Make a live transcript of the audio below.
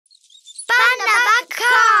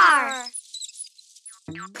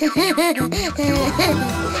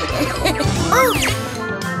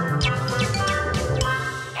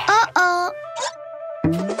Uh-oh.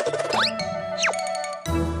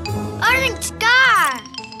 Orange car.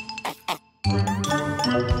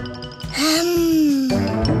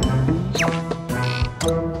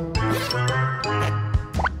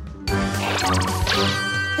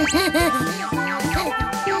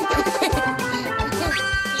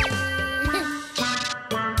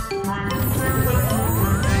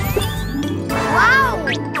 Wow!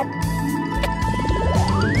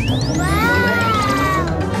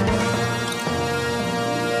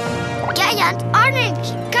 Giant orange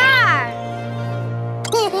car!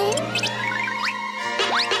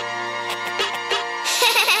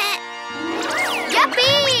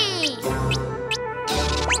 Yuppie!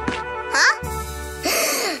 Huh?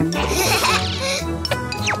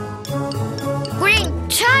 Green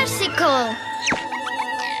tricycle!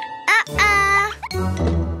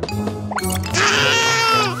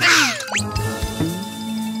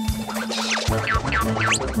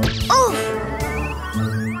 Oh!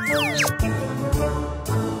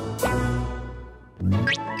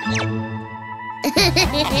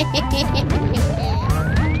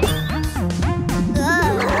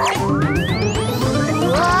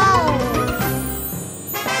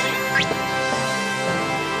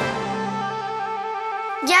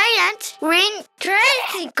 Giant green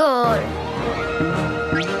tricycle.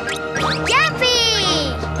 Yuppie!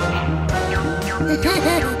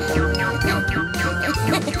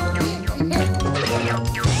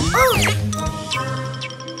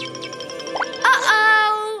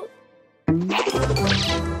 Uh-oh!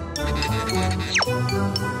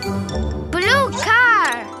 Blue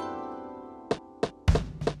car.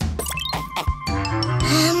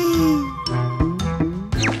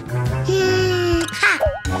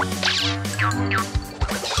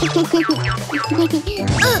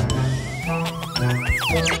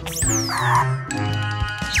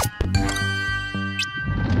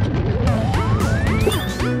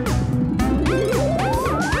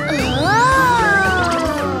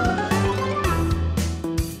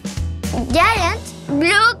 Giant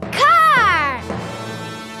blue car.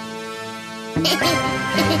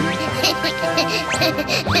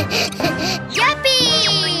 Yuppie!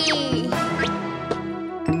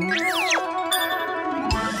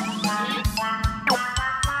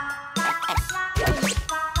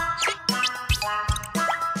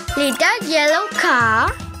 Little yellow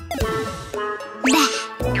car.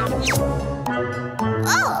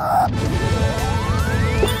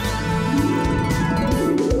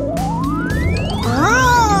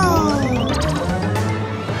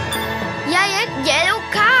 Giant yellow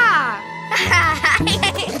car.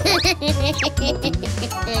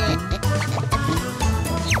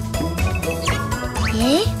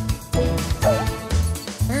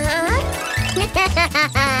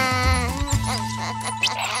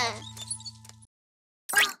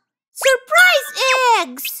 Surprise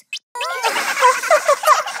eggs!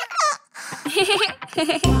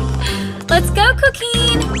 Let's go,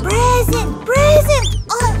 Cuquin! Present! Present!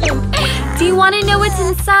 Oh. Do you want to know what's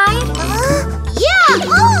inside? Yeah!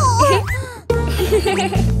 Oh.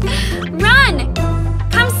 Run!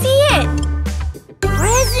 Come see it!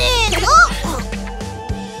 Present! Oh.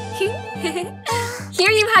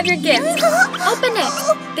 Here you have your gift. Open it.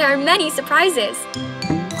 There are many surprises.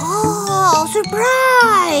 Oh,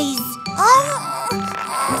 surprise! Oh.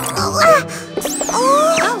 Oh. Oh.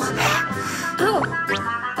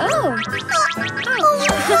 Oh.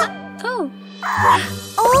 Oh.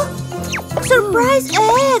 Oh. Surprise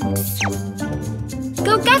eggs!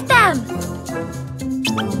 Go get them!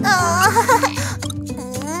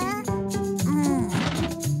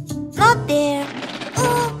 Not there.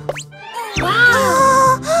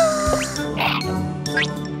 Wow!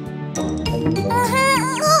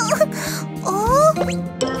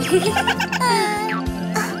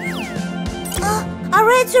 A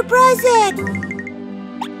red surprise egg.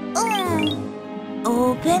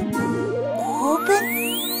 Open, open,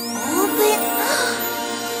 open.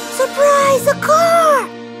 Surprise! A car!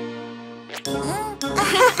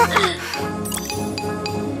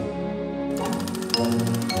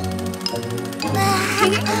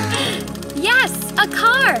 Yes, a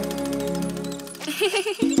car!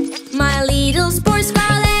 My little sports car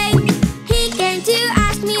Olay, he came to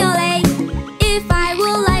ask me Olay if I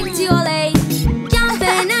would like to Olay, jump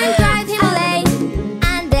in and drive him Olay.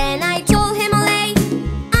 And then I told him Olay,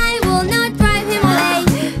 I will not drive him Olay,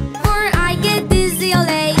 for I get dizzy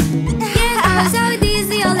Olay. Yes, I'm so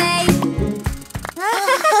dizzy Olay.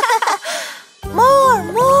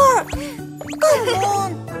 More! Come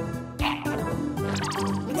on!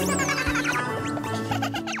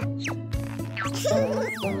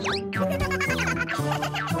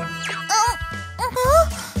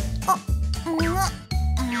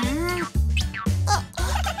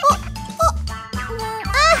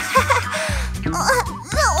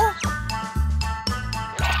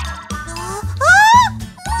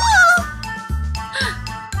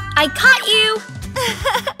 I caught you!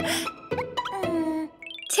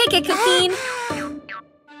 Take it, Cuquin.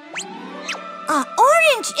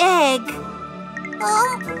 Orange egg.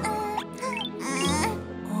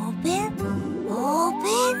 Open,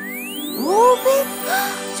 open, open.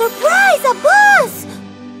 Surprise, a bus!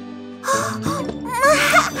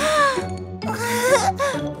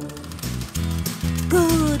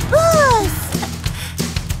 Good bus.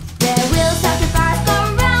 The wheels of the bus go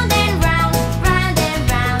round and round, round and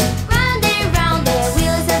round, round and round. The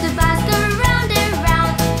wheels of the bus go round and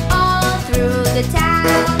round, all through the town.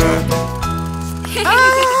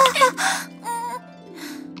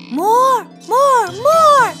 More.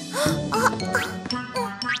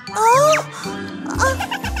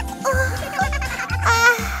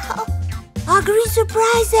 A green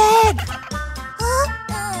surprise egg.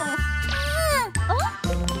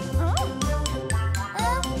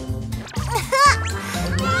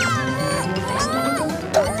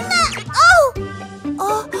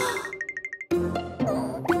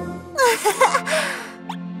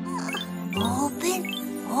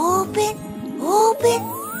 Open.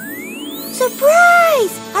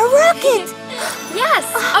 Surprise! A rocket! Yes,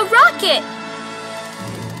 a rocket!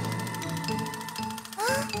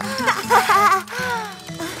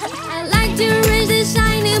 I like to reach the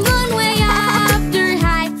shining moon way after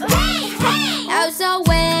high. Oh, so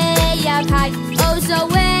way up high. Oh, so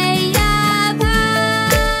way up high.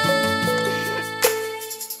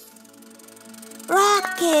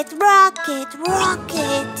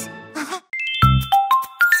 Rocket.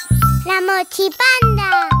 La mochi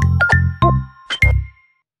panda.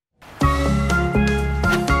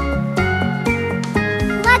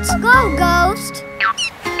 Let's go, Ghost.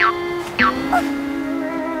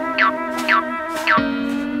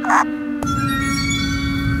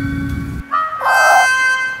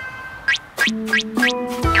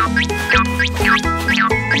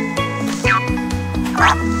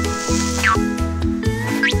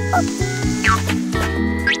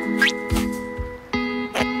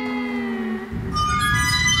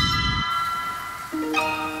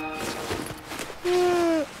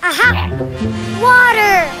 Aha!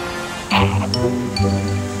 Water!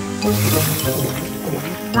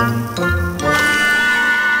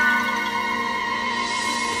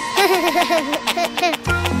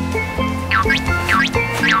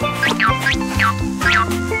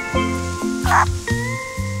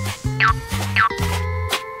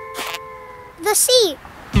 The sea.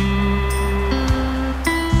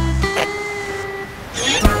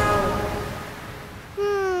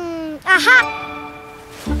 Aha!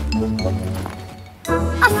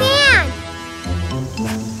 A fan!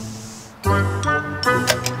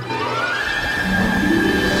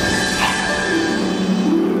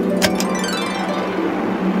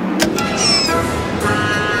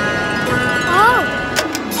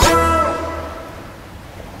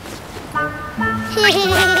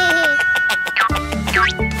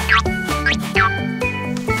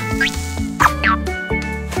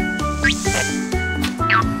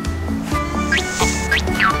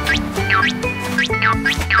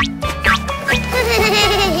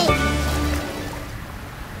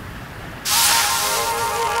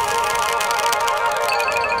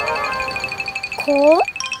 Cool.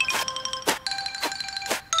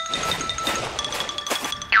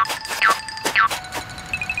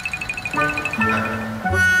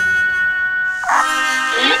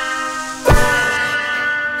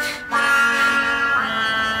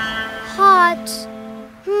 Hot.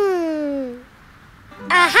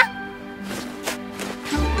 Aha.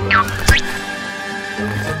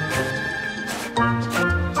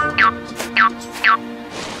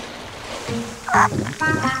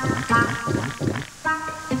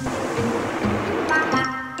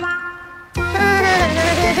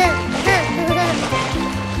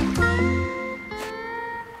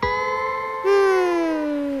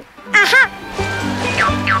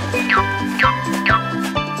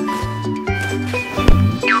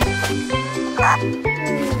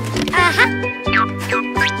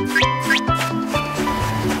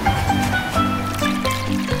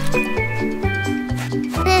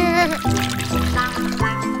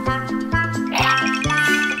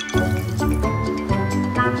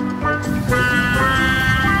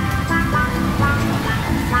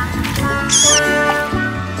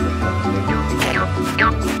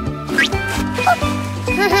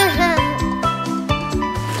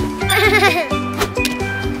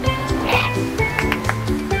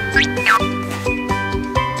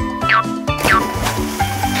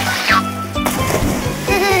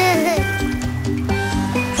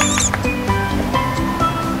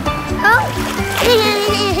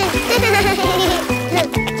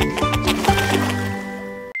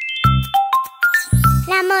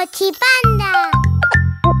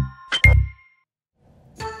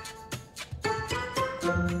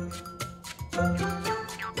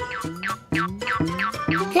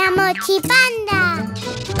 Mochi Panda.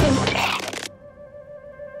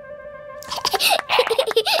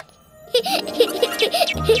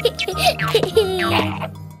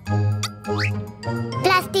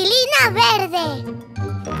 Plastilina verde.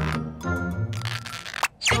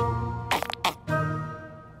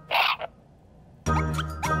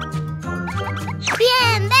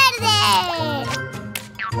 Bien, verde.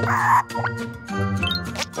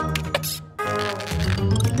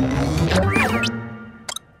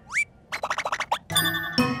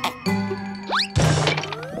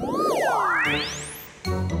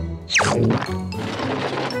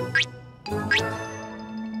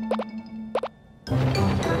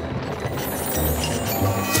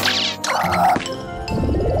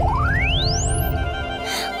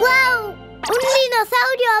 ¡Guau! ¡Un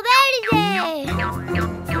dinosaurio verde!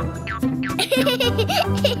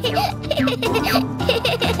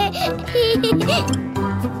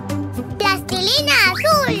 ¡Plastilina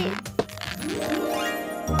azul!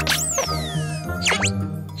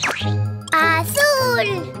 ¡Azul!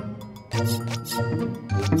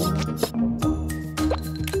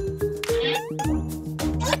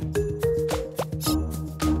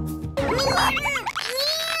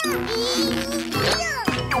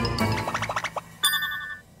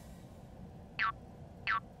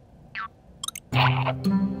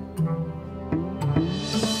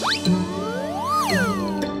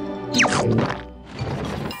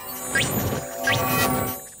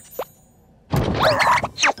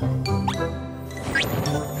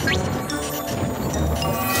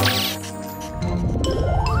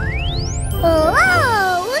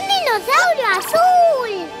 ¡Oh! ¡Un dinosaurio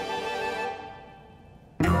azul!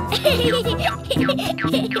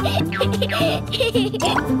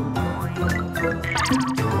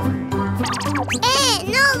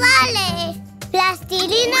 ¡No vale!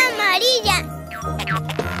 ¡Plastilina amarilla!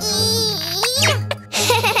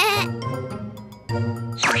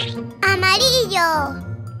 ¡Amarillo!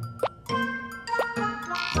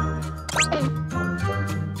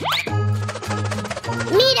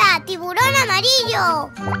 ¡Mira! ¡Tiburón amarillo!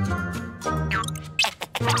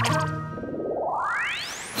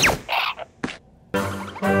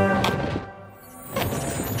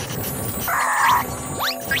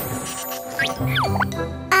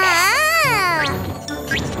 ¡Ah!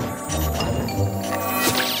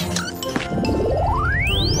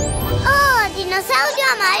 ¡Oh! ¡Dinosaurio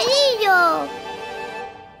amarillo!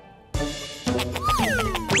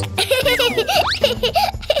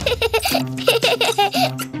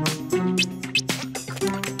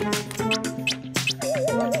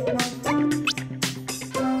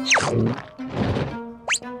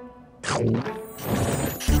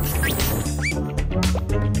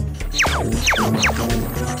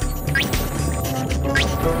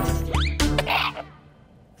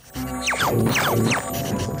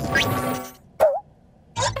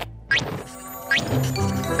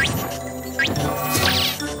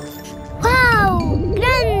 ¡Wow!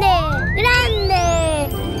 ¡Grande! ¡Grande!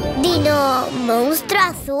 ¿Dino monstruo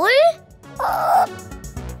azul?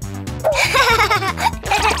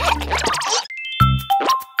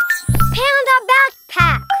 Panda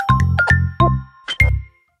backpack.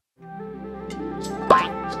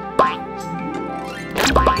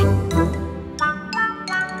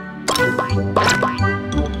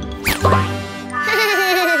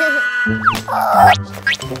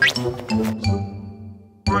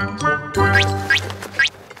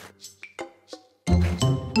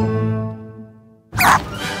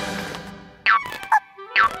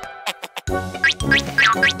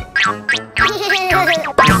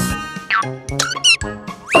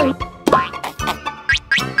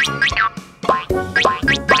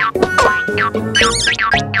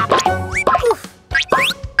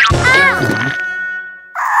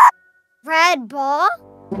 Red ball?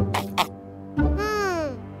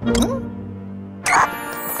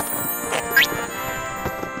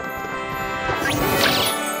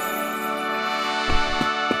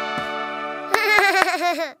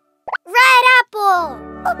 Red apple!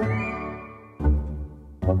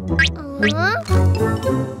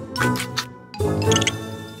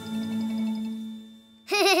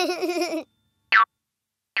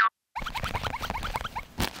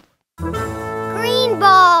 Green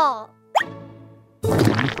ball!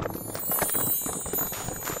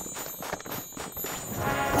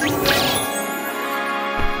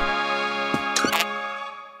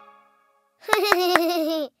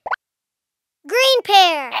 Green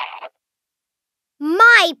pear!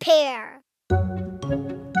 My pear!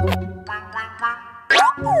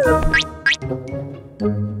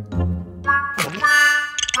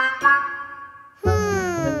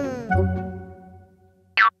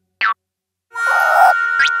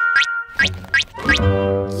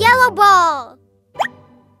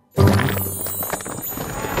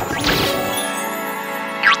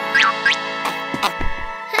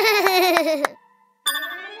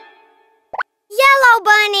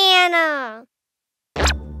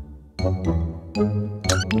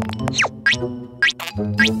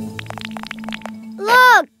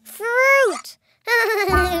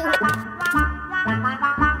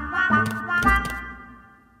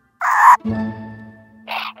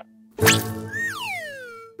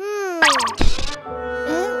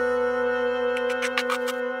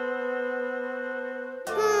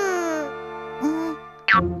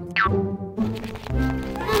 Orange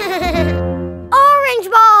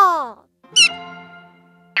ball.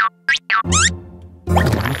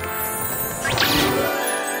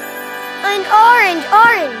 An orange.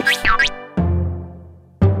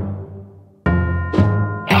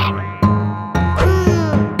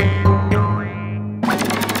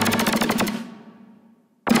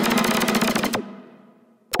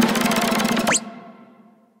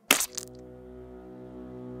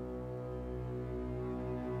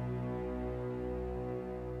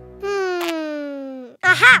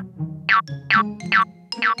 Aha!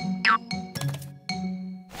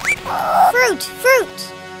 Fruit.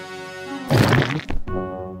 Fruit.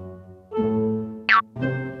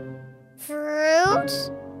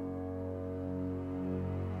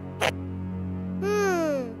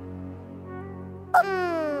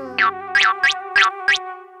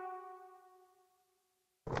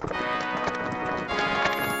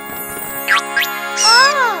 Oh!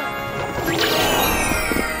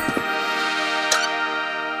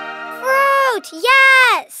 Fruit,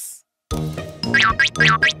 yes!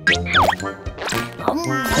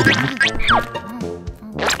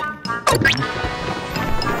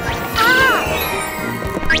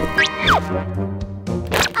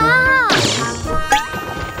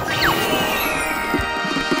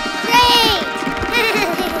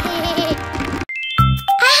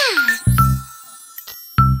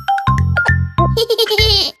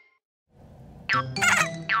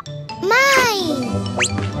 Mine!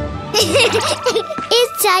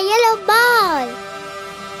 It's a yellow ball.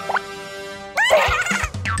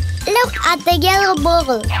 Look at the yellow ball.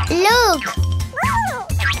 Look!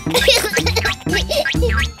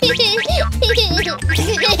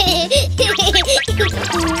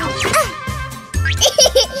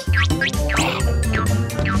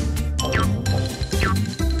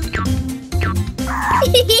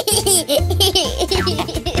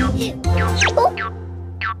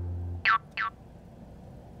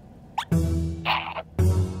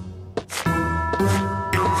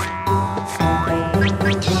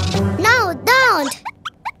 No, don't!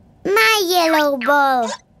 My yellow ball.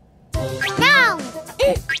 No!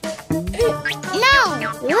 No!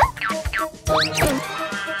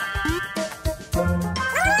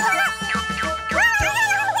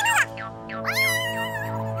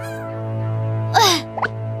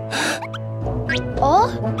 Oh?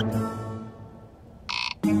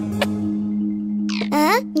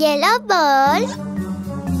 Yellow ball?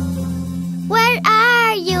 Where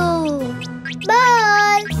are you?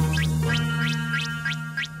 Ball!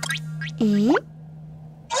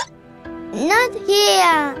 Not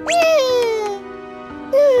here.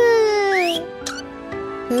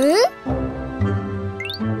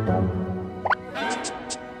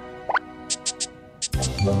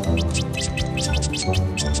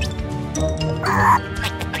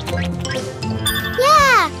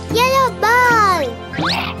 Yeah, yellow ball.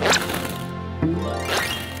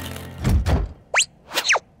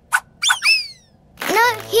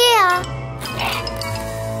 Not here.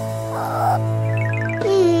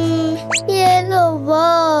 Yellow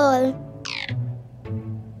ball.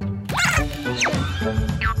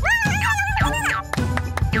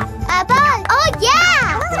 A ball. Oh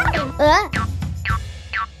yeah.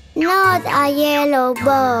 Not a yellow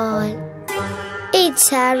ball.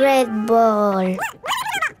 It's a red ball.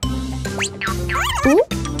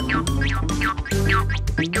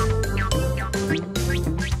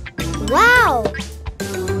 Wow!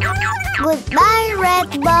 Goodbye,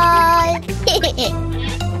 red ball.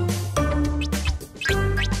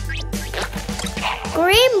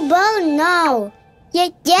 Green ball now.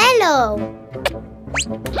 Yellow.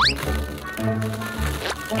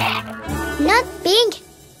 Not pink.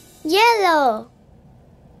 Yellow.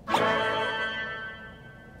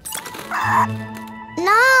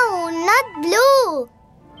 No, not blue.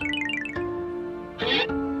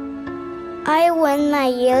 I want my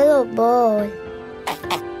yellow ball.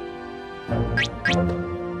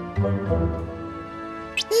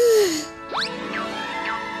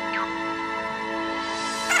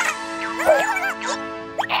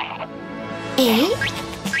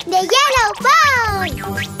 The yellow ball!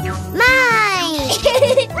 Mine!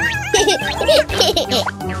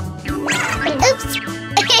 Oops!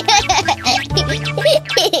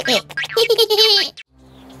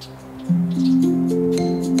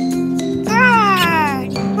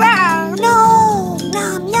 No!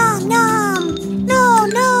 Nom, nom, nom! No,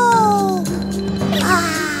 no!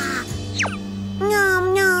 Ah!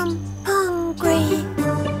 Nom, nom! Hungry!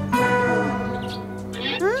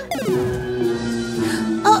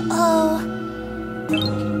 Uh-oh!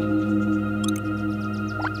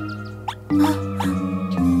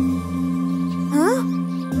 Huh?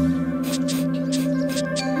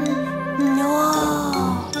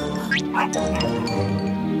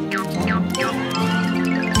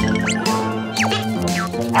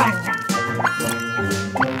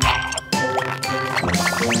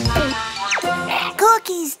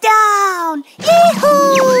 is down!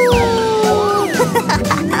 Yee-hoo!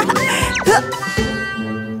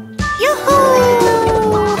 Yoo-hoo!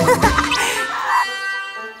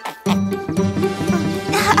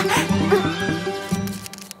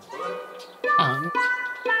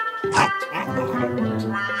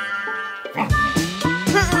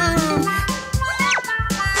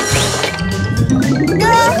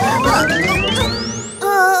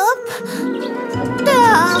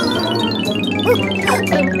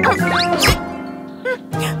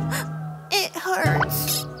 It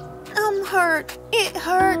hurts. I'm hurt. It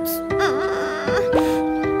hurts.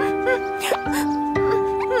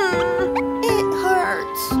 It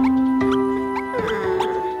hurts.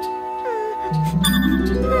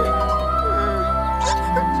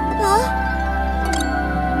 Huh?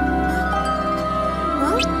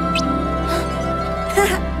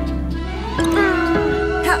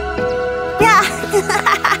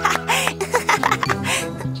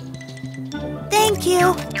 Thank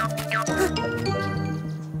you.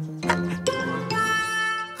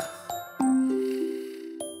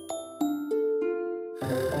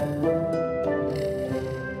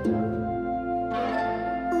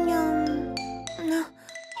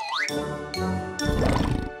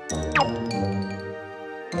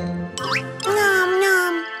 Nom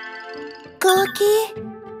nom. Cookie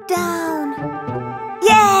down.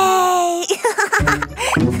 Yay!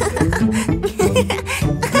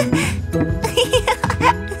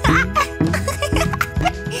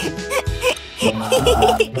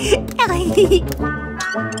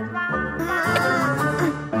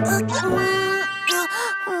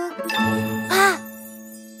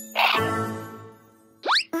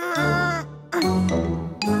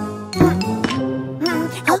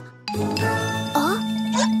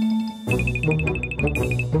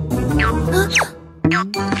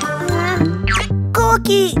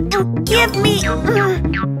 Cookie, give me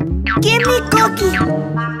cookie.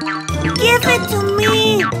 Give it to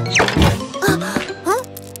me. Huh?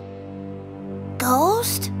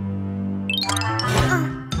 Ghost?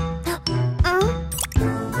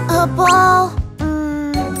 A ball?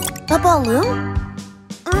 A balloon?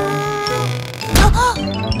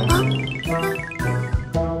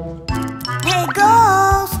 Hey,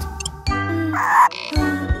 Ghost!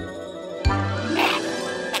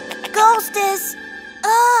 Ghost is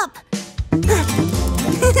up!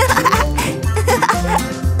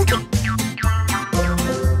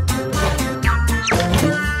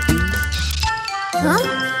 Huh?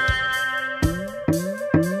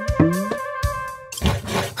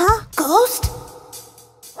 Huh? Ghost?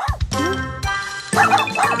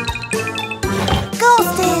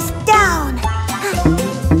 Ghost is down!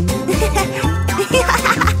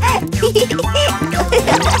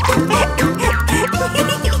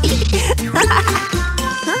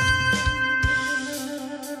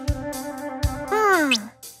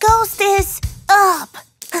 Ghost is up!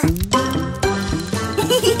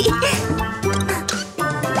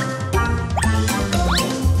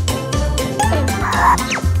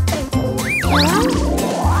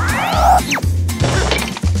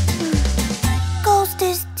 Ghost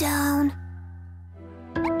is down.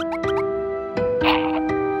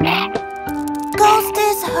 Ghost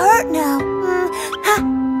is hurt now.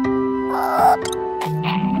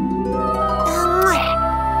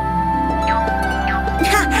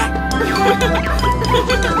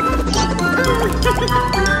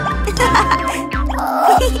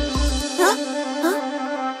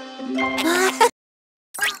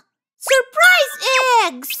 Surprise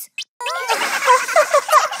eggs!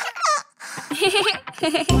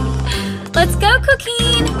 Let's go,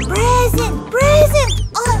 Cuquin! Present!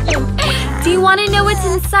 Oh. Do you want to know what's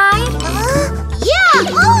inside? Yeah!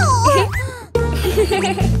 Oh.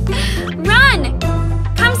 Run!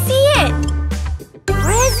 Come see it!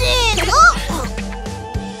 Present! Oh.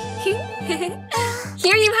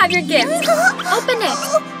 Here you have your gift. Open it.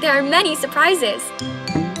 There are many surprises.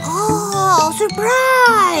 Oh,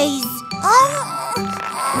 surprise! Oh.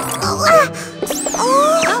 Oh.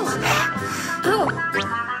 Oh. Oh.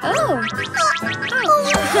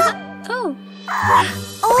 Oh.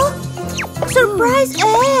 Oh. Surprise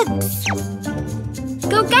eggs!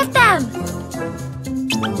 Go get them!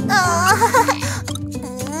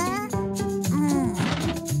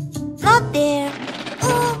 Not there.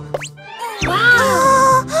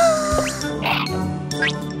 Wow!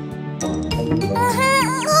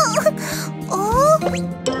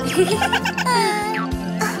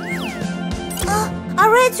 A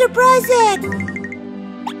red surprise egg!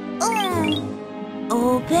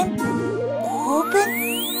 Open.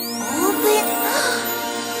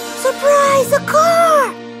 Surprise! A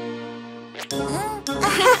car!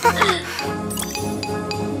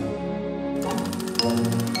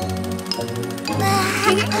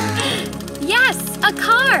 Yes, a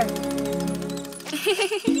car.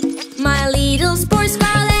 My little sports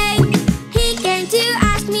car, ole. He came to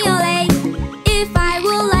ask me, ole, if I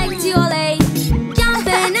would like to, ole, jump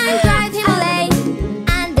in and drive him, ole.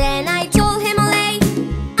 And then I told him, ole,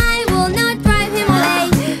 I will not drive him,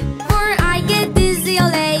 ole, for I get dizzy,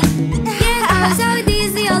 ole. Yes, I'm so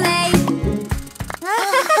dizzy, ole.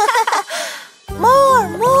 More!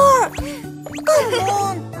 Come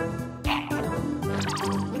on!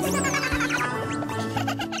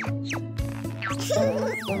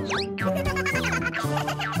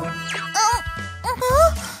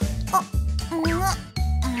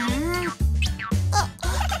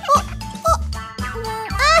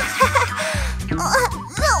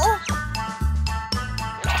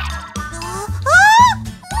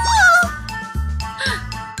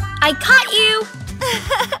 I caught you.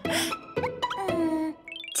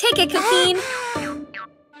 Take it, Cuquin.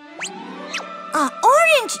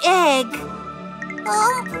 Orange egg.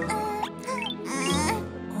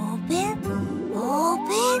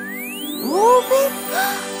 Open.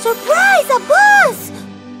 Surprise! A bus!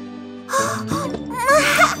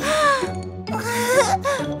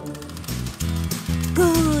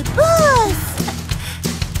 Good bus!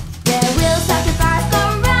 The wheels of the bus go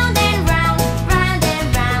round and round, round and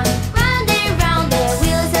round, round and round. The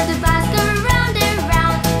wheels of the bus go round and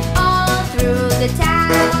round, all through the town.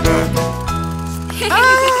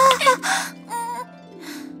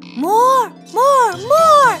 More!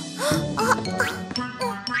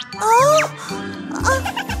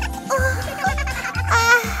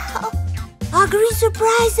 Ugly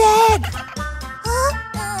surprise egg!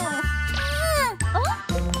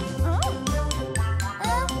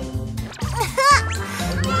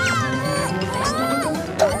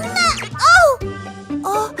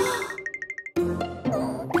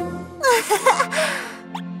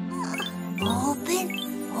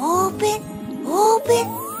 Open!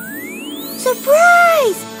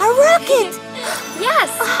 Surprise! A rocket! Yes,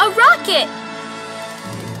 a rocket.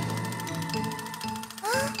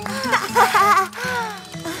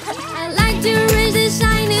 I like to raise the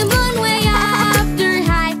shiny moon way up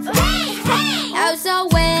high. Oh, so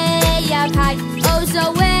way up high. Oh,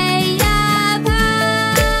 so way up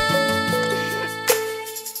high.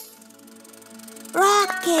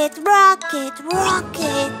 Rocket!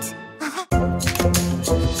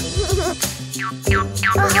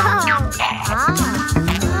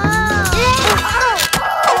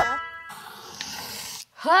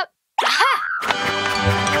 Hup.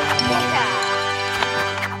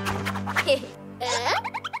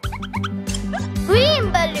 Green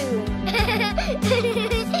balloon.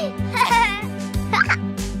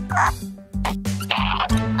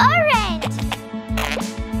 Orange.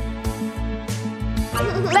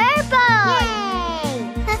 Purple.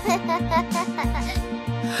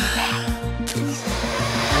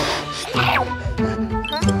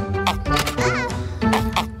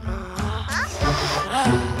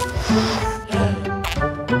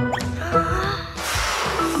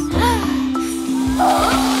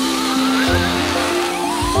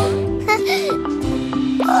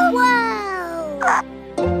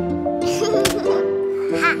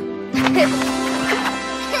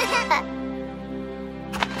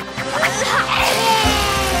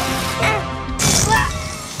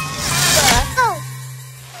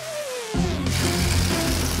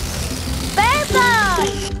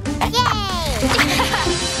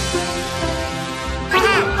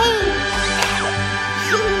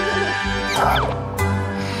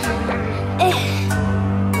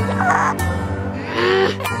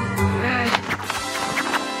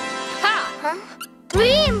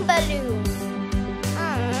 Green balloon.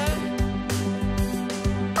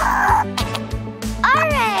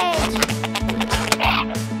 Orange.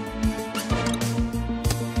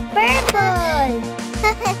 Purple.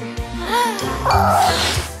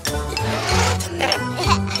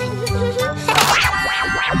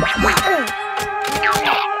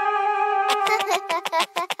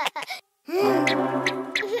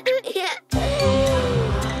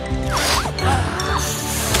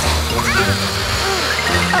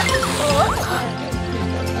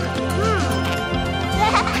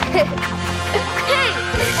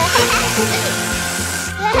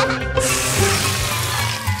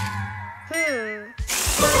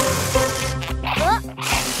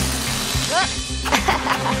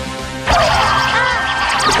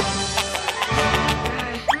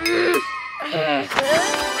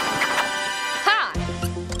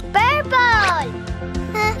 Purple.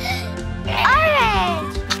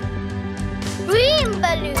 Orange. Green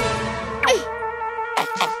balloon.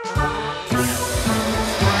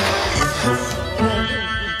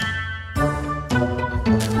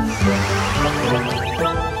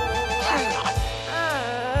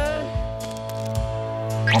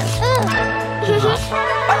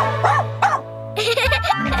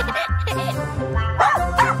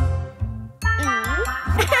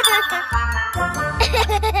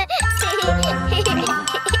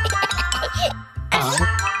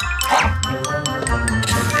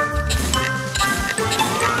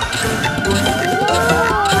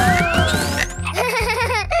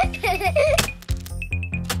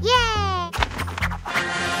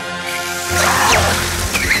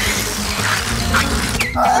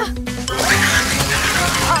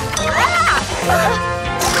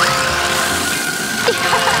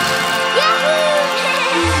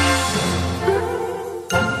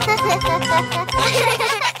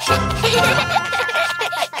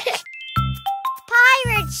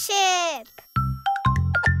 Pirate ship!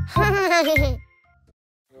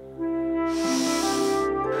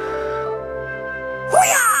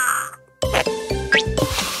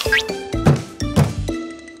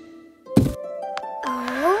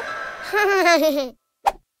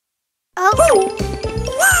 Oh.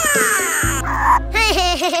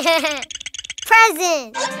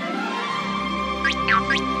 Present.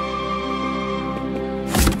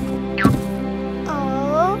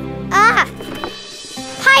 Oh. Ah.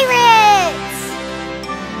 Pirates.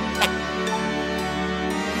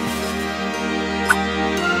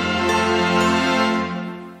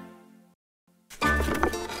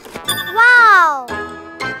 Wow.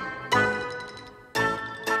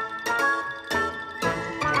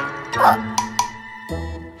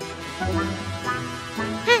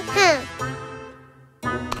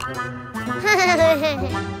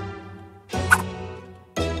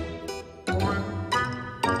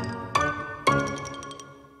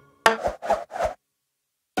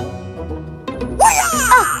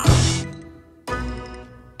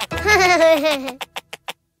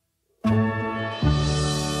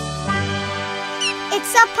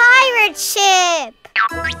 It's a pirate ship.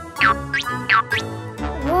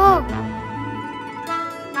 Whoa.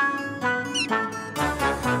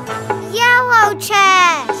 Yellow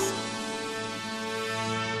chest.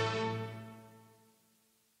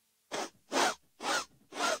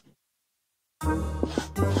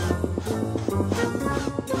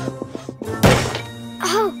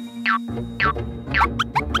 Oh.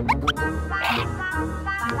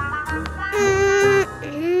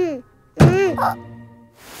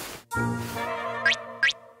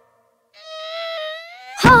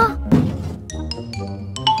 Huh.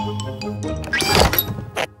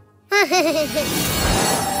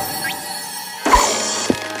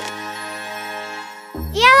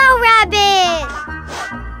 Yellow rabbit.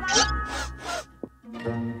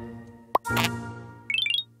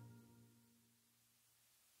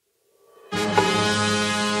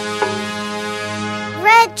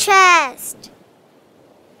 Red chest.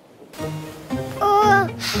 Oh.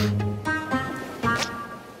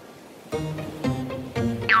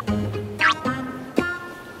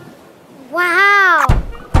 Wow.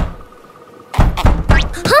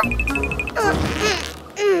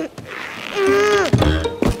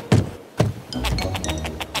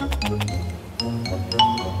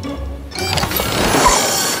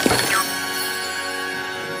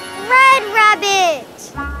 Red rabbit.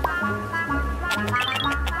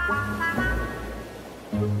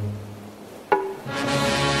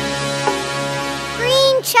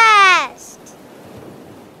 Green chest.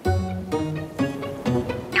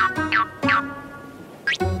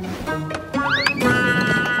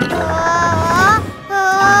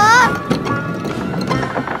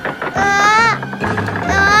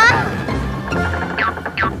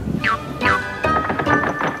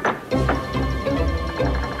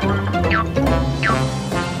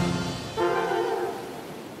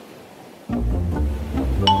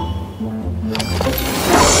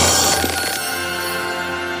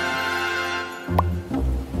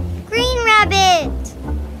 Green rabbit.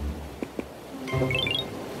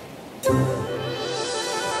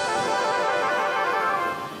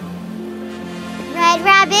 Red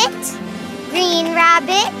rabbit. Green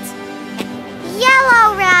rabbit.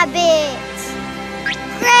 Yellow rabbit.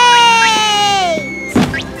 Great!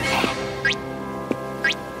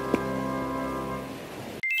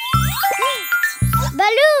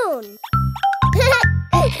 Balloon.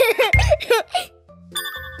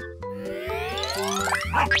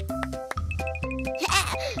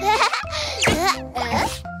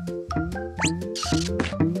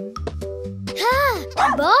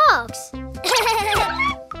 Box.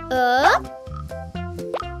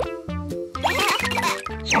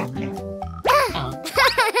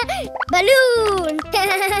 Balloon.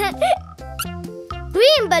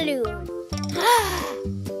 Green balloon.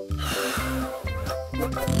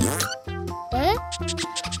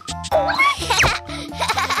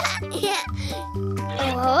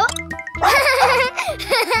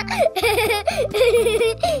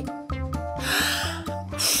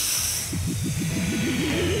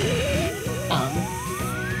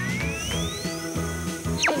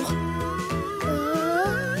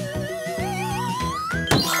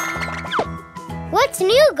 What's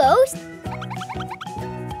new, Ghost?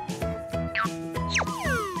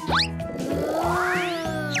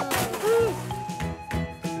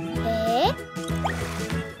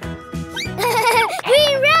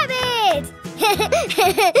 Green rabbit!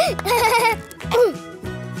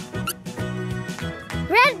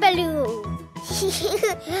 Red balloon.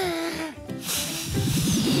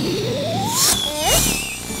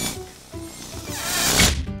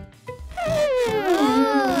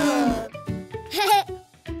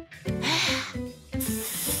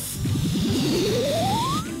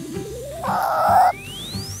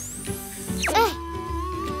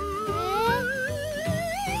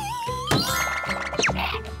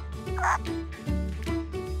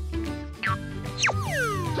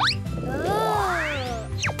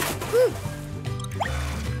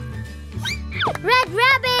 Red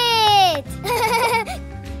rabbit!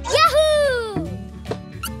 Yahoo!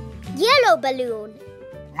 Yellow balloon.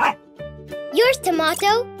 Yours,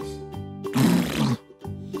 tomato.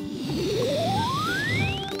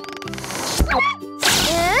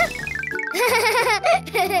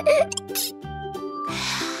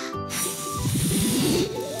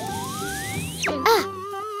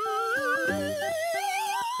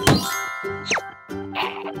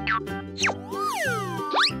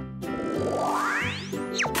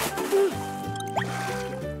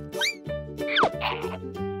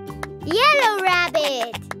 Yellow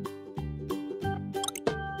rabbit.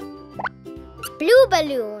 Blue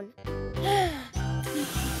balloon.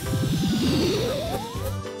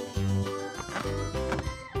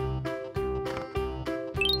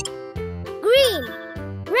 Green,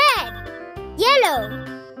 red, yellow.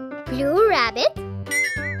 Blue rabbit.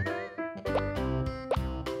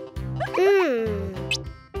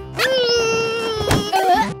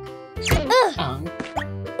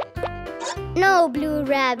 No blue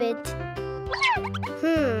rabbit.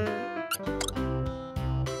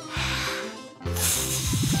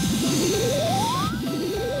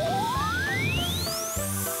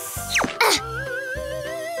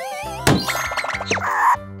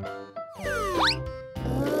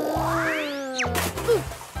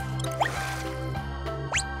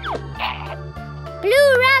 Blue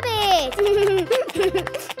rabbit.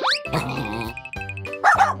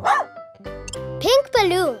 Pink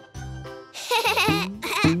balloon.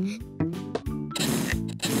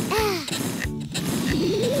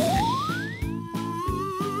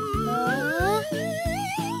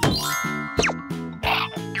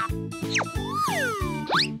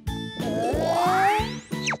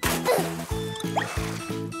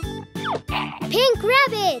 Pink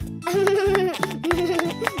rabbit.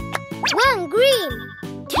 1 green,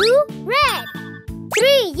 2 red,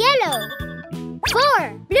 3 yellow,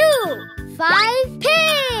 4 blue, 5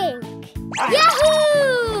 pink.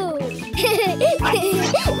 Yahoo!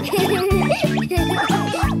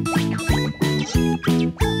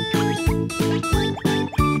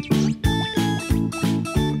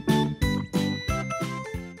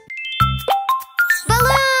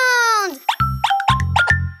 Balloons!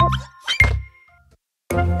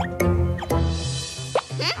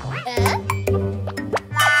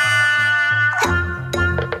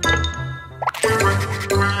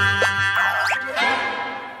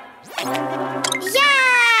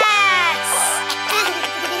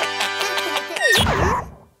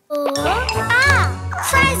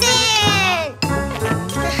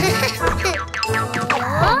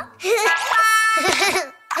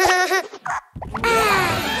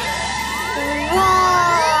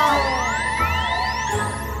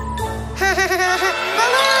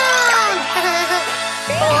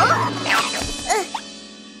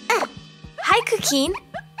 Hi, Cuquin.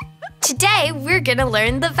 Today, we're gonna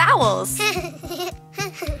learn the vowels.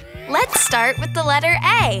 Let's start with the letter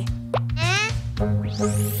A.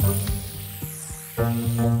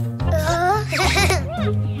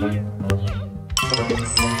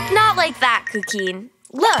 Not like that, Cuquin.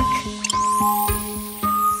 Look.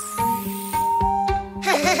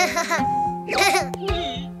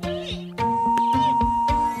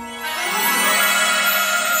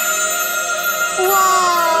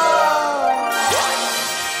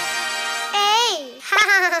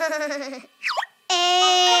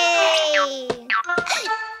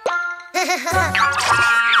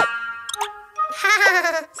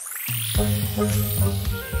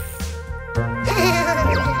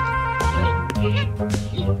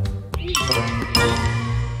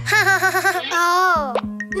 Oh.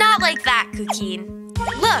 Not like that, Cuquin.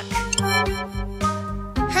 Look.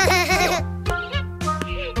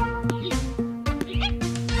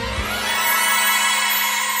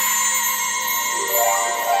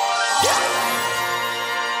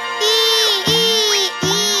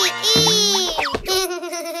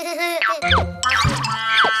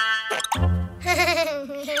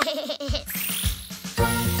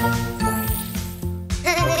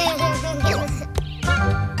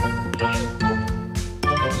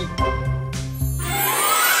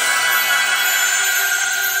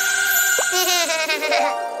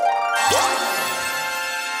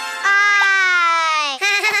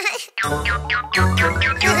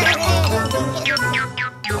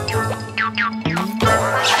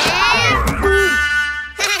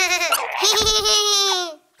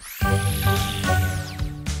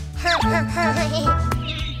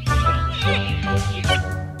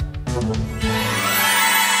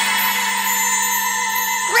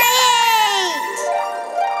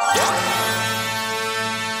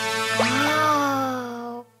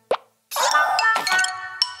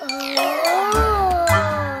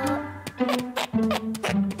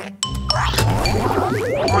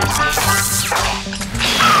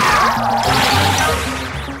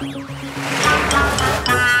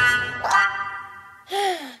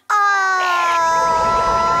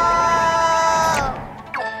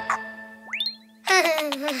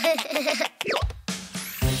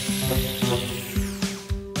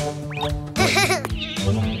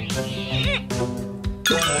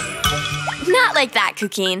 Not like that,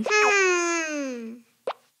 Cuquin.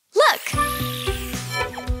 Look!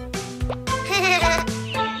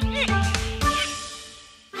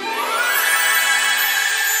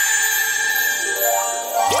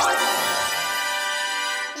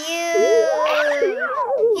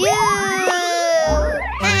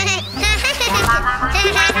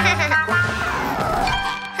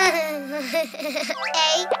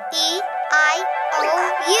 A-E-I-O-U.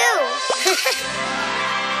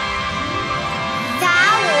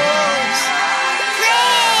 Vowels.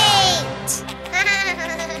 Great!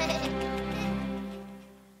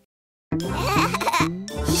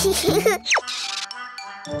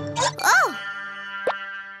 Oh.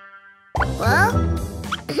 Well.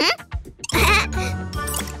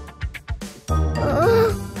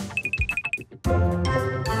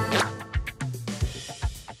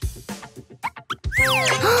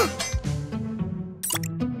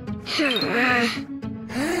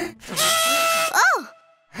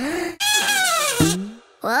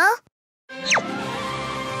 Well?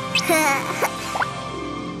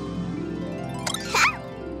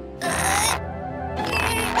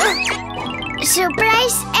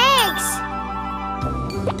 Surprise eggs!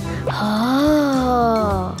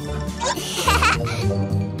 Oh!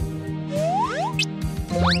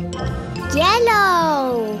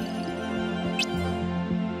 Yellow!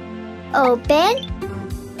 Open.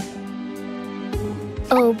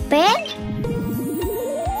 Open.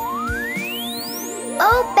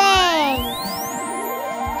 Open.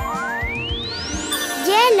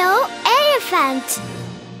 Yellow elephant.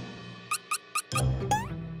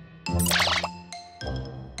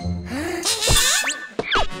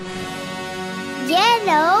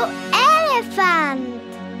 Yellow elephant.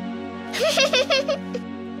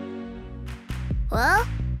 Well?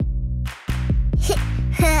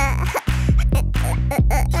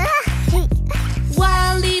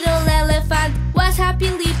 One little elephant was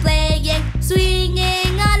happily playing,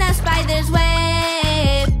 swinging on a spider's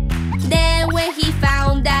web. Then when he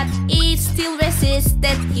found that it still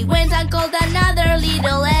resisted, he went and called another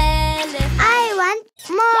little elephant. I want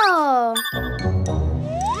more.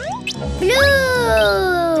 Blue.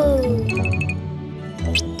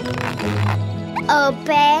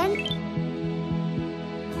 Open.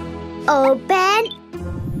 Open.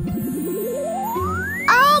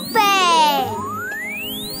 Open.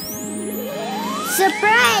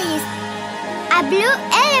 Surprise! A blue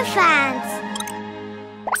elephant.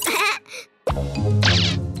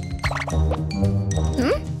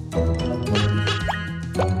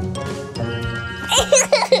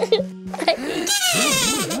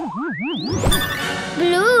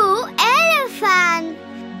 Blue elephant.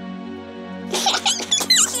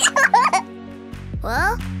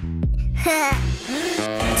 Well?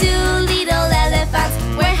 Two little elephants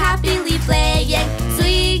were happily playing,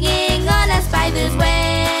 swinging on a spider's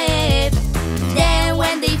web. Then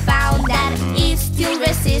when they found that it still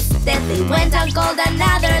resisted, they went and called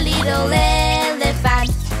another little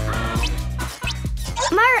elephant.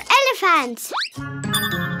 More elephants.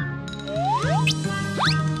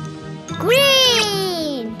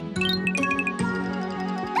 Green.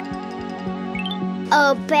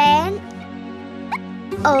 Open.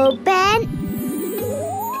 Open.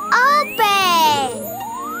 Open.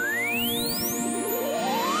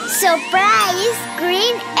 Surprise!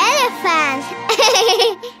 Green elephant.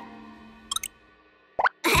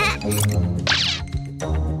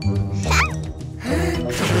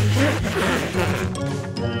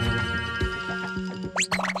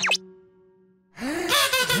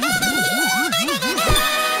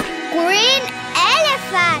 Green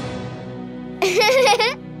elephant.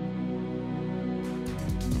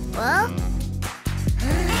 Well?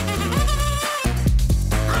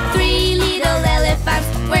 Three little elephants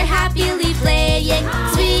were happily playing,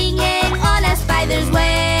 swinging on a spider's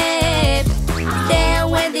web. Then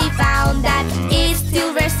when they found that it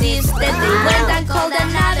still resisted, they went and called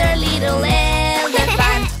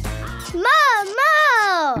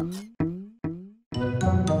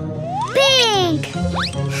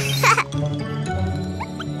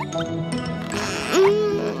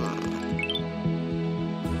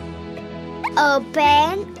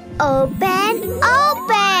Open, open,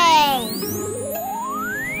 open.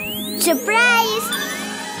 Surprise!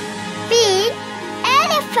 Big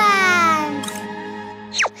elephant.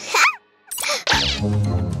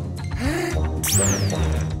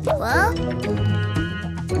 What?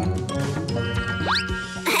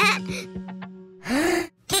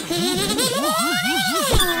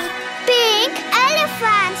 Big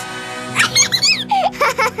elephant.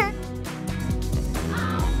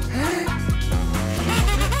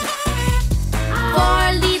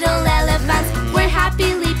 4 little elephants were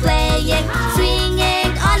happily playing,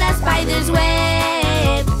 swinging on a spider's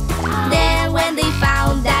web. Then when they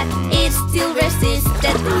found that it still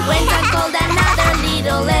resisted, they went and called another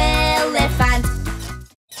little elephant.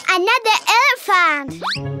 Another elephant.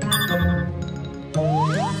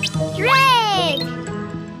 Red.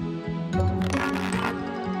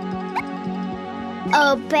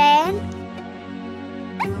 Open,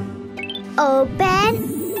 open,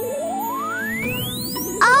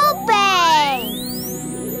 open.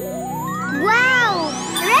 Wow,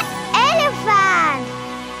 red elephant.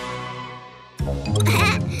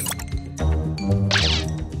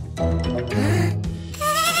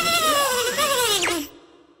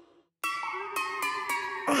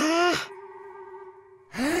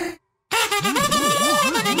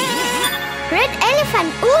 Red elephant.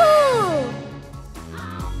 Ooh.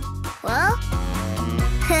 Well.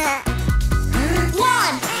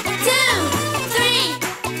 1, 2, 3,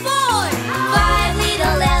 4. 5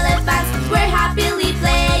 little elephants were happily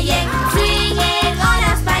playing, swinging on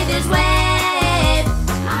a spider's web.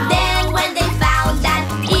 Then when they found that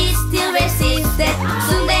it still resisted,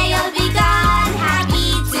 soon they all began happy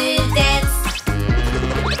to dance.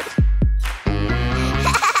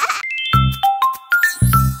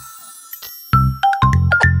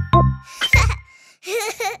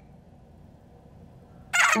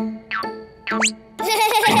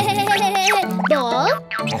 Ball.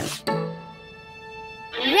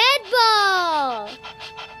 Red ball.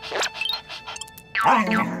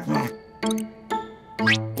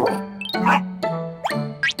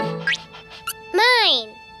 Mine.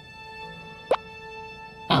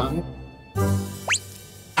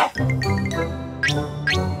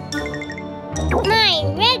 Mine.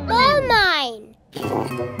 Red ball. Mine.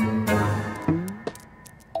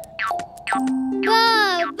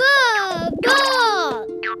 Ball. Ball. Ball.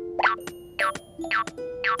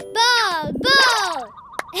 Ball. Ball.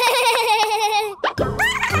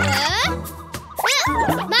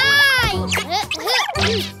 Mine.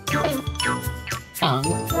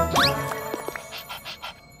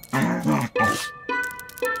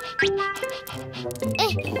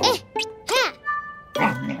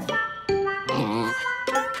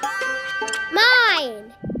 Mine.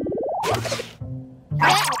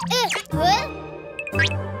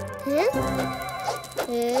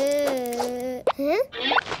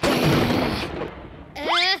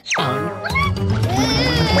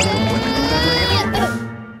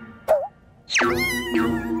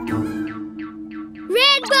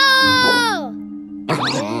 Red ball.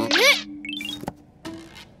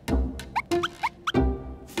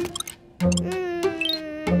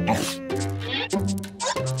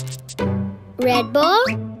 Red ball?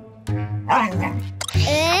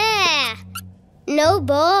 No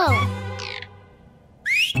ball.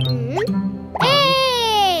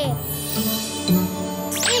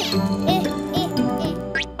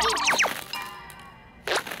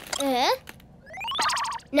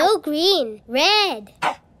 No green. Red.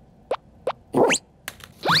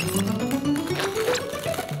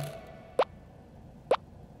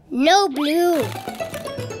 No blue.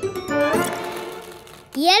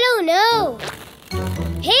 Yellow, no.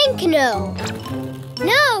 Pink, no.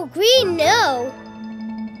 No, green, no.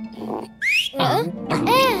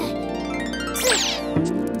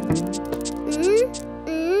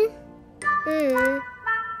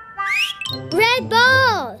 Red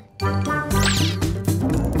ball.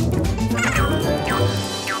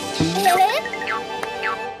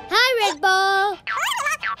 Hi, red ball.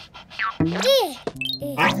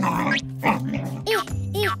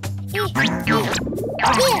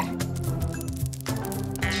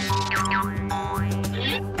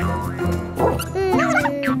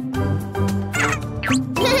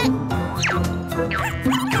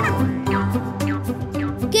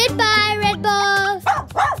 Goodbye, red ball.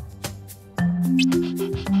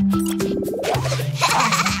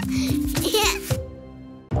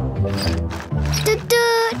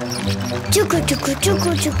 Chuku chuku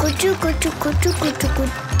chuku chuku chuku chuku chuku chuku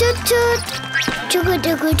toot toot. Chuku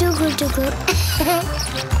chuku chuku chuku.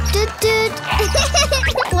 Toot toot.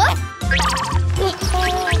 What?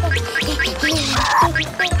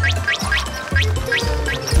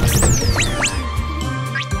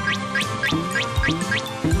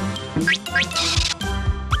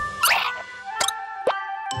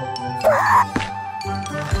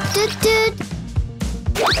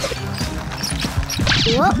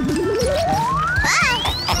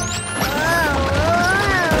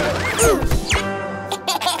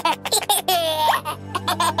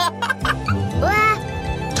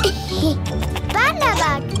 Panda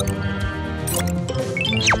bak.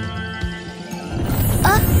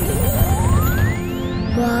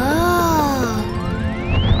 Wow.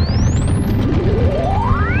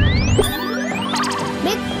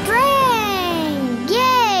 Big train.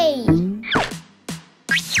 Yay.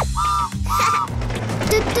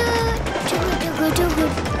 Toot toot. Chugu chugu chugu.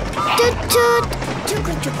 Toot toot.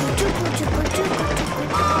 Chugu chugu chugu chugu chugu chugu.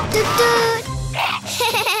 Toot toot.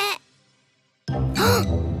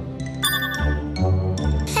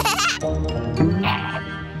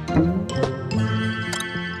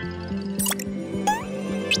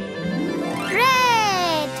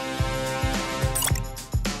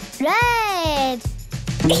 Red.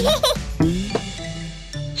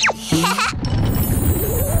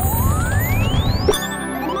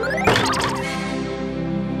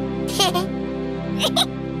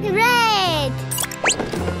 Red.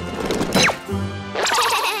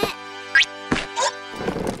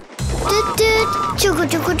 Toot toot. Chugu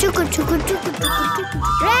chugu chugu chugu chugu chugu.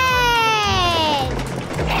 Red.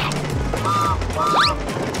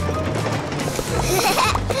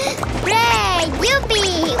 Red.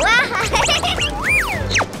 Yippee! Wow.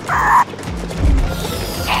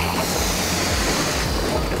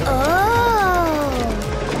 Oh.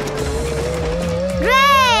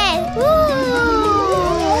 Red.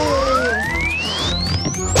 Woo.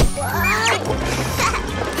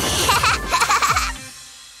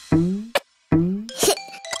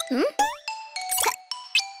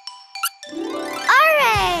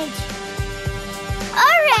 Orange.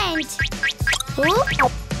 Orange.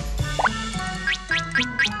 Ooh.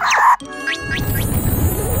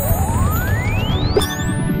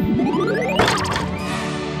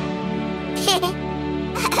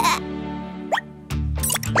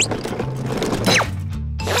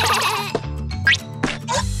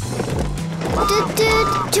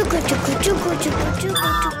 Chugu chugu chugu chugu chugu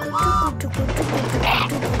chugu chugu chugu.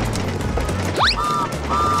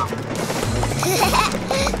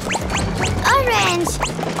 Orange.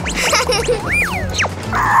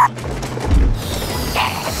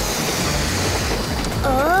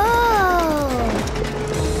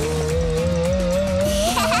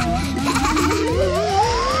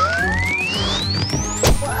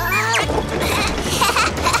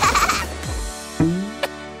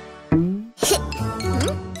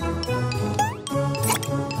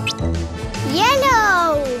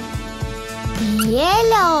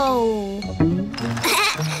 Yellow.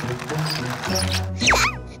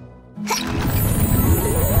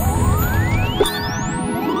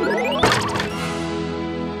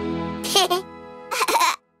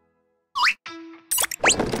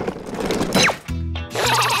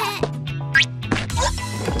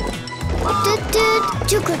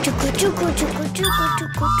 Chugu chugu chugu chugu chugu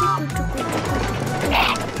chugu chugu chugu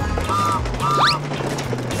chugu.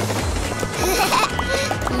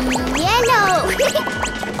 Yellow.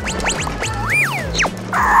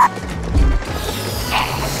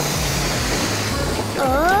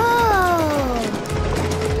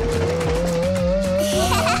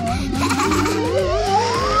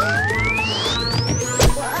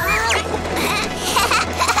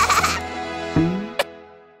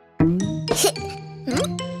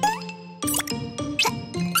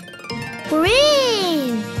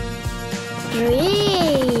 Green.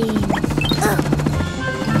 Green.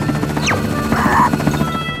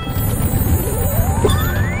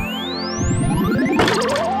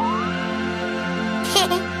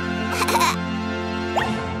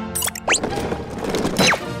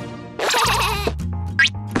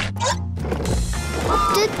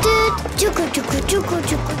 Chugu chugu chugu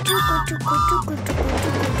chugu chugu chugu chugu chugu.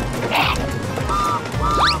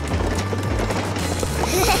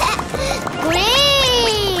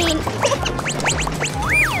 Green.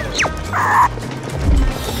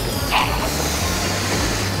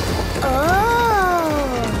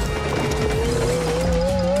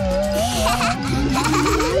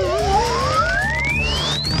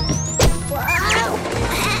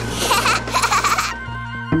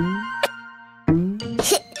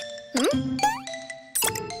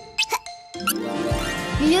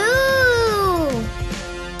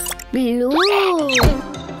 Blue.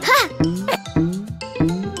 Ha!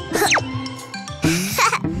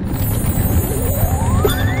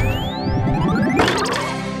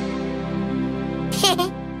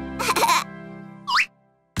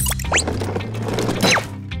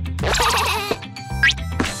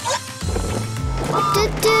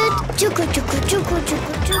 Chugu chugu chugu chugu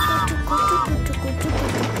chugu chugu chugu chugu chugu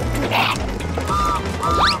chugu.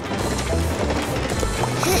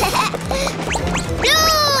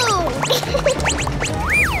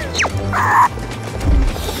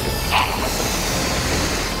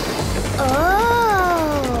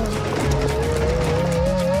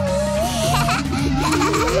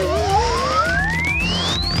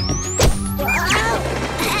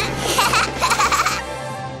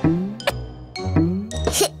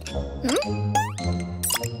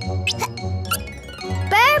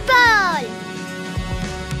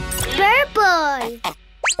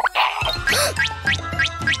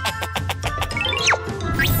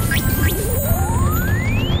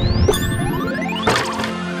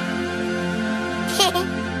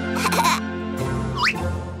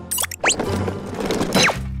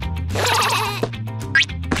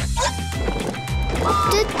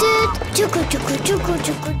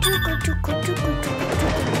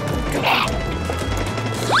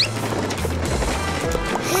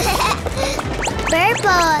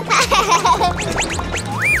 Purple.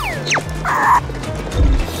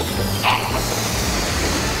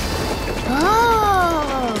 Oh.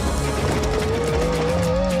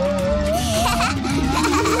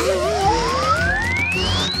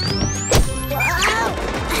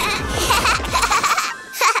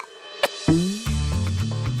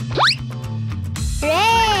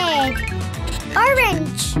 Red,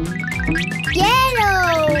 orange,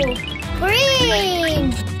 yellow,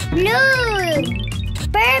 green, blue,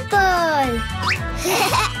 purple.